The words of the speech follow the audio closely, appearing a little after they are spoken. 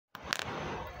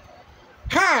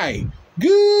Hi,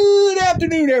 good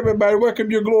afternoon, everybody. Welcome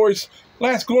to your glorious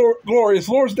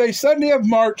Lord's Day, Sunday of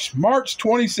March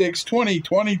 26,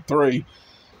 2023.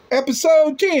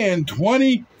 Episode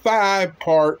 1025,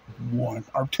 part 1,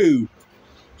 or 2,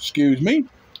 excuse me.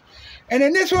 And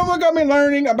in this one, we're going to be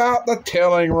learning about the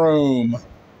telling room.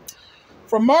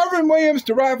 From Marvin Williams,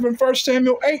 derived from 1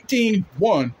 Samuel 18,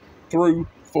 1 through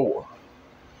 4.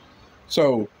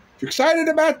 So, if you're excited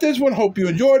about this one, hope you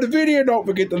enjoyed the video. Don't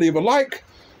forget to leave a like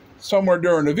somewhere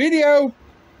during the video.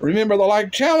 Remember the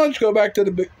like challenge. Go back to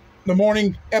the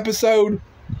morning episode,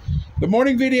 the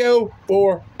morning video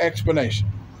for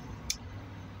explanation.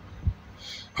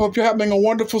 Hope you're having a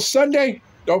wonderful Sunday.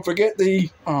 Don't forget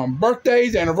the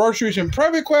birthdays, anniversaries, and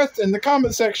prayer requests in the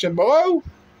comment section below.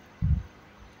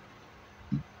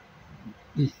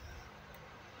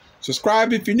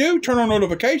 Subscribe if you're new. Turn on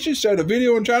notifications. Share the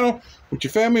video and channel with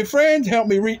your family and friends. Help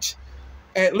me reach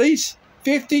at least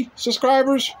 50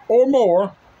 subscribers or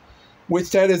more,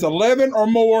 which that is 11 or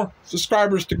more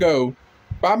subscribers to go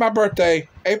by my birthday,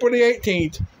 April the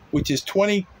 18th, which is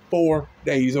 24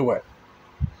 days away.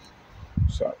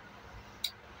 So,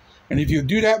 and if you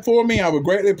do that for me, I would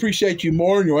greatly appreciate you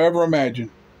more than you'll ever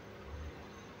imagine.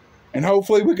 And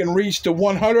hopefully we can reach the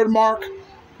 100 mark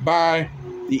by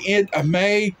the end of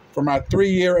May for my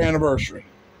 3-year anniversary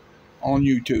on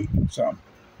YouTube. So,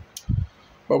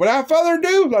 but without further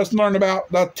ado, let's learn about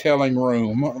the telling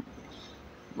room.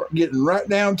 We're getting right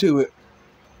down to it.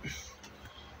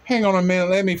 Hang on a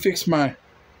minute. Let me fix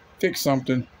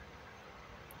something.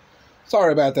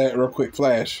 Sorry about that real quick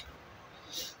flash.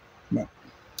 But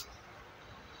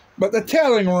the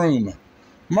telling room.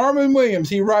 Marvin Williams,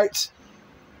 he writes,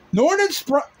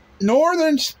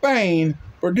 Northern Spain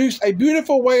produced a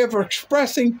beautiful way of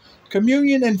expressing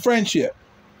communion and friendship.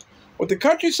 With the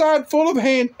countryside full of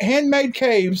handmade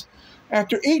caves,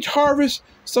 after each harvest,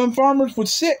 some farmers would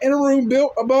sit in a room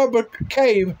built above a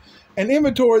cave and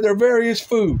inventory their various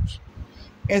foods.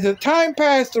 As the time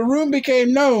passed, the room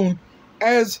became known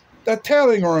as the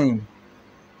telling room,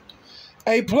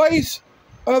 a place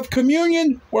of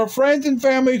communion where friends and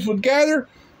families would gather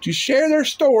to share their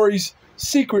stories,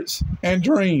 secrets, and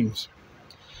dreams.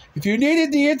 If you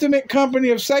needed the intimate company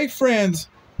of safe friends,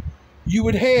 you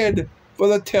would head for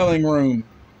the telling room.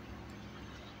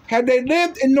 Had they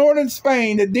lived in northern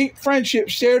Spain, the deep friendship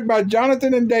shared by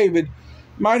Jonathan and David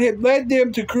might have led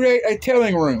them to create a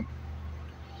telling room.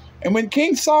 And when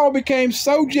King Saul became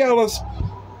so jealous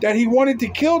that he wanted to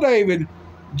kill David,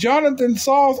 Jonathan,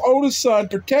 Saul's oldest son,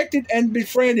 protected and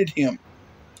befriended him.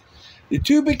 The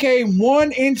two became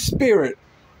one in spirit,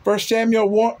 1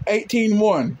 Samuel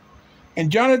 18:1. And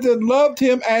Jonathan loved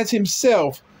him as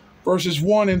himself, verses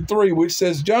 1 and 3, which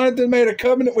says, Jonathan made a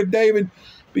covenant with David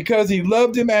because he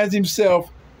loved him as himself,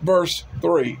 verse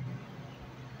 3.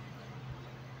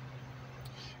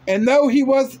 And though he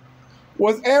was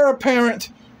heir apparent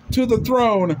to the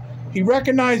throne, he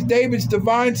recognized David's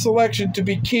divine selection to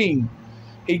be king.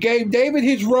 He gave David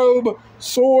his robe,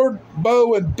 sword,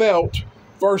 bow, and belt,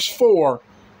 verse 4.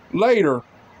 Later,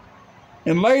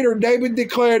 David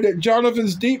declared that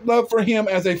Jonathan's deep love for him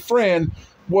as a friend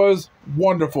was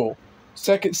wonderful.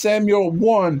 2 Samuel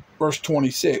 1, verse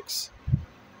 26.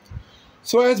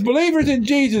 So as believers in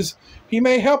Jesus, he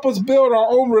may help us build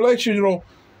our own relational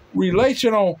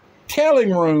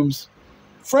telling rooms,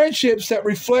 friendships that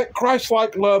reflect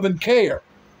Christ-like love and care.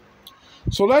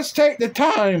 So let's take the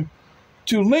time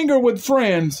to linger with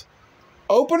friends,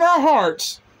 open our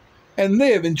hearts, and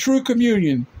live in true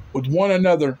communion with one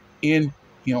another in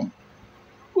him.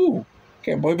 Ooh,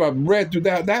 can't believe I read through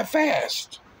that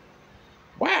fast.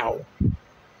 Wow. I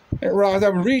didn't realize I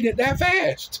was reading it that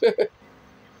fast.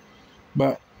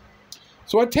 But,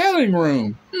 so a telling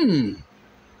room.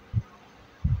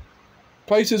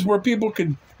 Places where people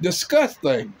can discuss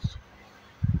things.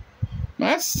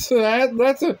 That's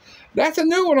a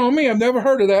new one on me. I've never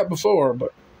heard of that before.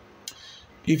 But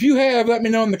if you have, let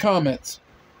me know in the comments.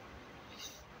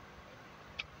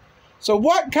 So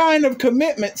what kind of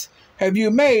commitments have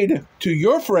you made to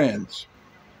your friends?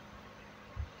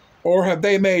 Or have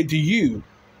they made to you?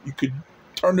 You could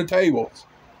turn the tables.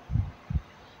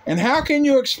 And how can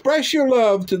you express your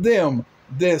love to them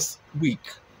this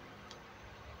week?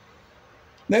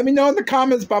 Let me know in the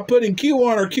comments by putting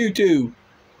Q1 or Q2.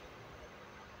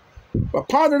 But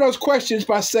ponder those questions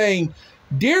by saying,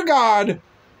 Dear God,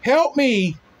 help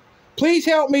me. Please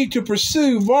help me to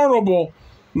pursue vulnerable,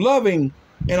 loving,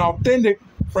 and authentic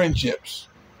friendships.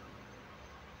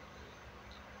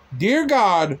 Dear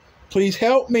God, please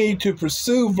help me to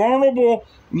pursue vulnerable,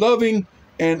 loving,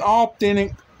 and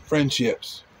authentic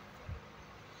friendships.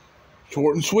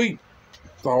 Short and sweet.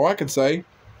 That's all I can say.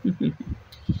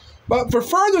 But for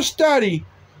further study,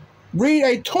 read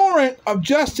A Torrent of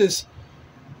Justice,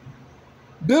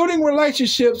 Building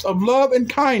Relationships of Love and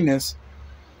Kindness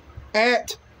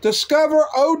at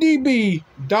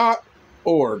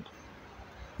discoverodb.org.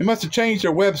 They must have changed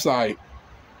their website.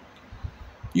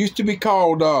 Used to be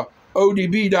called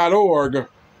odb.org.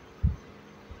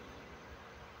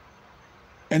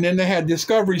 And then they had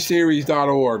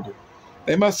discoveryseries.org.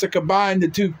 They must have combined the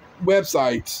two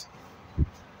websites.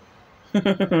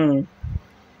 Because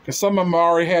some of them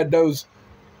already had those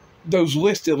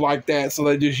listed like that, so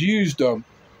they just used them.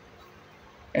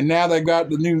 And now they've got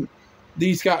the new,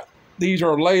 these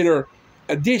are later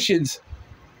additions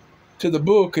to the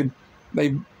book, and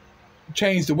they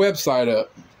changed the website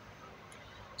up.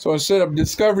 So instead of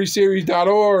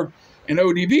discoveryseries.org and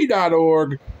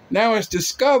odb.org, now it's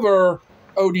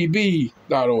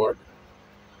discoverodb.org.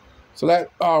 So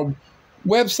that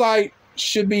website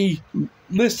should be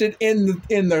listed in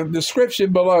the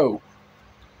description below.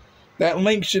 That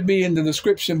link should be in the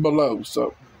description below.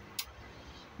 So,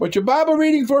 but your Bible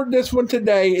reading for this one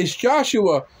today is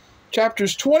Joshua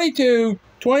chapters 22,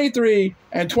 23,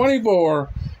 and 24,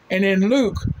 and in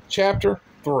Luke chapter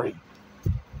 3.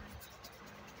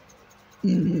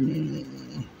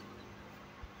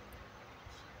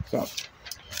 So,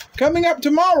 coming up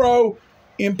tomorrow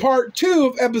in part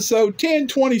 2 of episode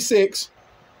 1026,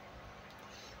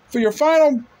 for your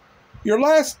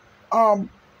last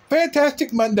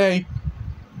fantastic Monday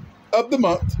of the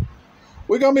month,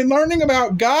 we're going to be learning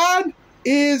about God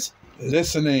is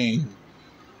listening.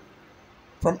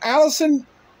 From Allison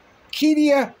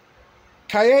Kaeda,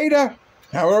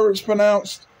 however it's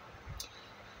pronounced,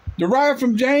 derived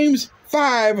from James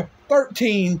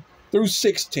 5:13 through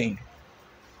 16.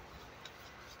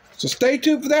 So stay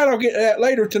tuned for that. I'll get to that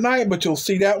later tonight, but you'll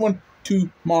see that one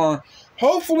tomorrow.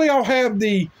 Hopefully I'll have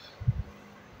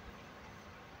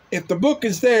if the book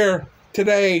is there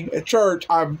today at church,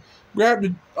 I've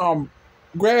grabbed I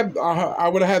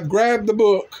would have grabbed the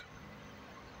book,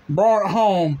 brought it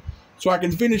home, so I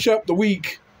can finish up the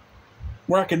week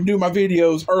where I can do my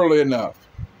videos early enough.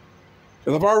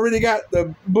 Because I've already got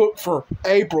the book for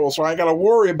April, so I ain't got to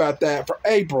worry about that for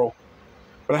April.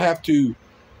 But I have to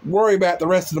worry about the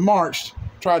rest of the March,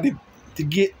 try to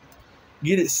get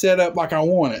it set up like I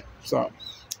want it. So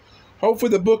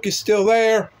hopefully the book is still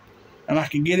there, and I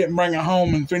can get it and bring it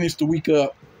home and finish the week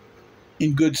up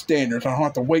in good standards. I don't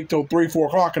have to wait till 3, 4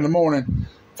 o'clock in the morning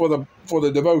for the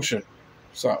devotion.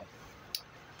 So,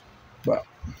 but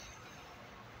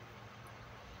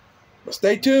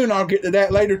stay tuned. I'll get to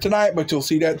that later tonight, but you'll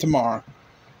see that tomorrow.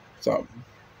 So,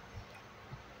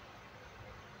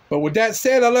 but with that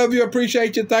said, I love you,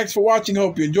 appreciate you. Thanks for watching.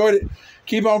 Hope you enjoyed it.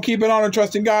 Keep on keeping on and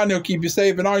trusting God, and He'll keep you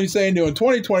safe in all you say and do in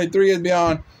 2023 and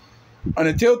beyond. And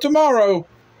until tomorrow,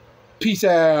 peace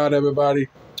out, everybody.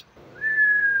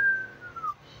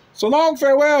 So long,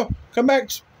 farewell. Come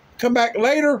back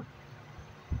later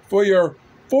for your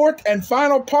 4th and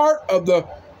final part of the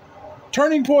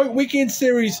Turning Point Weekend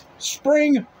Series,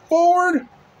 Spring Forward.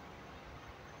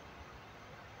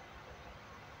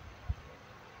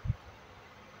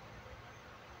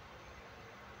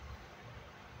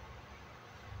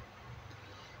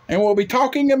 And we'll be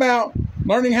talking about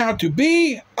learning how to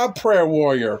be a prayer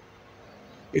warrior.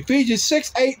 Ephesians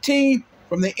 6:18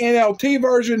 from the NLT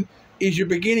version is your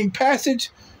beginning passage,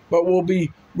 but we'll be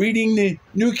reading the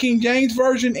New King James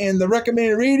Version and the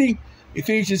recommended reading,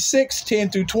 Ephesians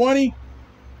 6:10 through 20.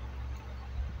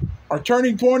 Our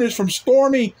turning point is from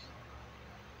Stormy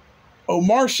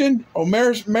Omartian,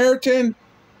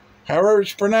 however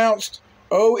it's pronounced,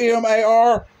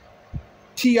 Omartian.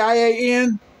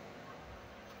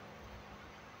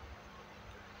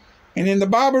 And in the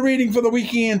Bible reading for the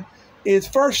weekend is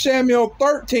 1 Samuel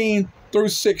 13 through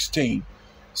 16.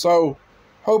 So,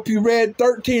 hope you read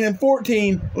 13 and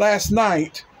 14 last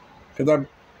night, because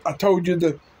I told you at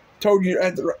the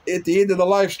end of the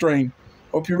live stream.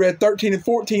 Hope you read 13 and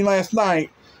 14 last night,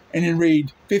 and then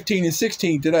read 15 and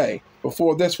 16 today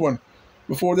before this one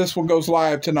goes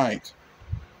live tonight.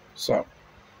 So,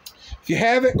 if you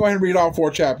haven't, go ahead and read all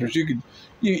 4 chapters.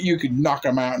 You could knock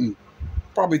them out in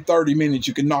probably 30 minutes.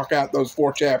 You can knock out those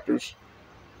 4 chapters.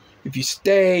 If you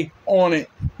stay on it,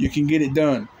 you can get it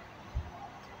done.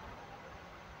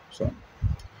 So,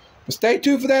 but stay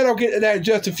tuned for that. I'll get to that in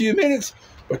just a few minutes,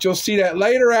 but you'll see that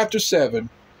later after 7.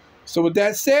 So with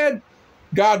that said,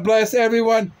 God bless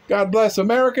everyone. God bless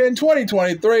America in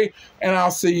 2023, and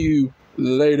I'll see you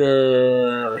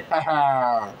later.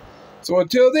 So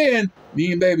until then,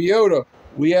 me and Baby Yoda,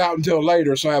 we out until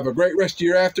later. So have a great rest of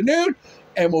your afternoon,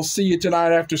 and we'll see you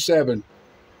tonight after 7.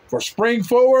 For Spring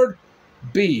Forward,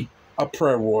 be a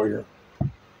prayer warrior.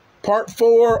 Part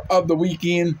 4 of the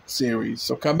weekend series.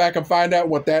 So come back and find out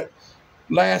what that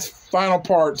last final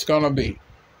part's going to be.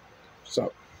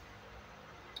 So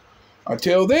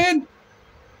until then,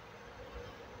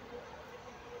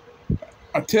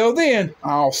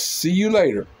 I'll see you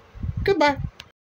later. Goodbye.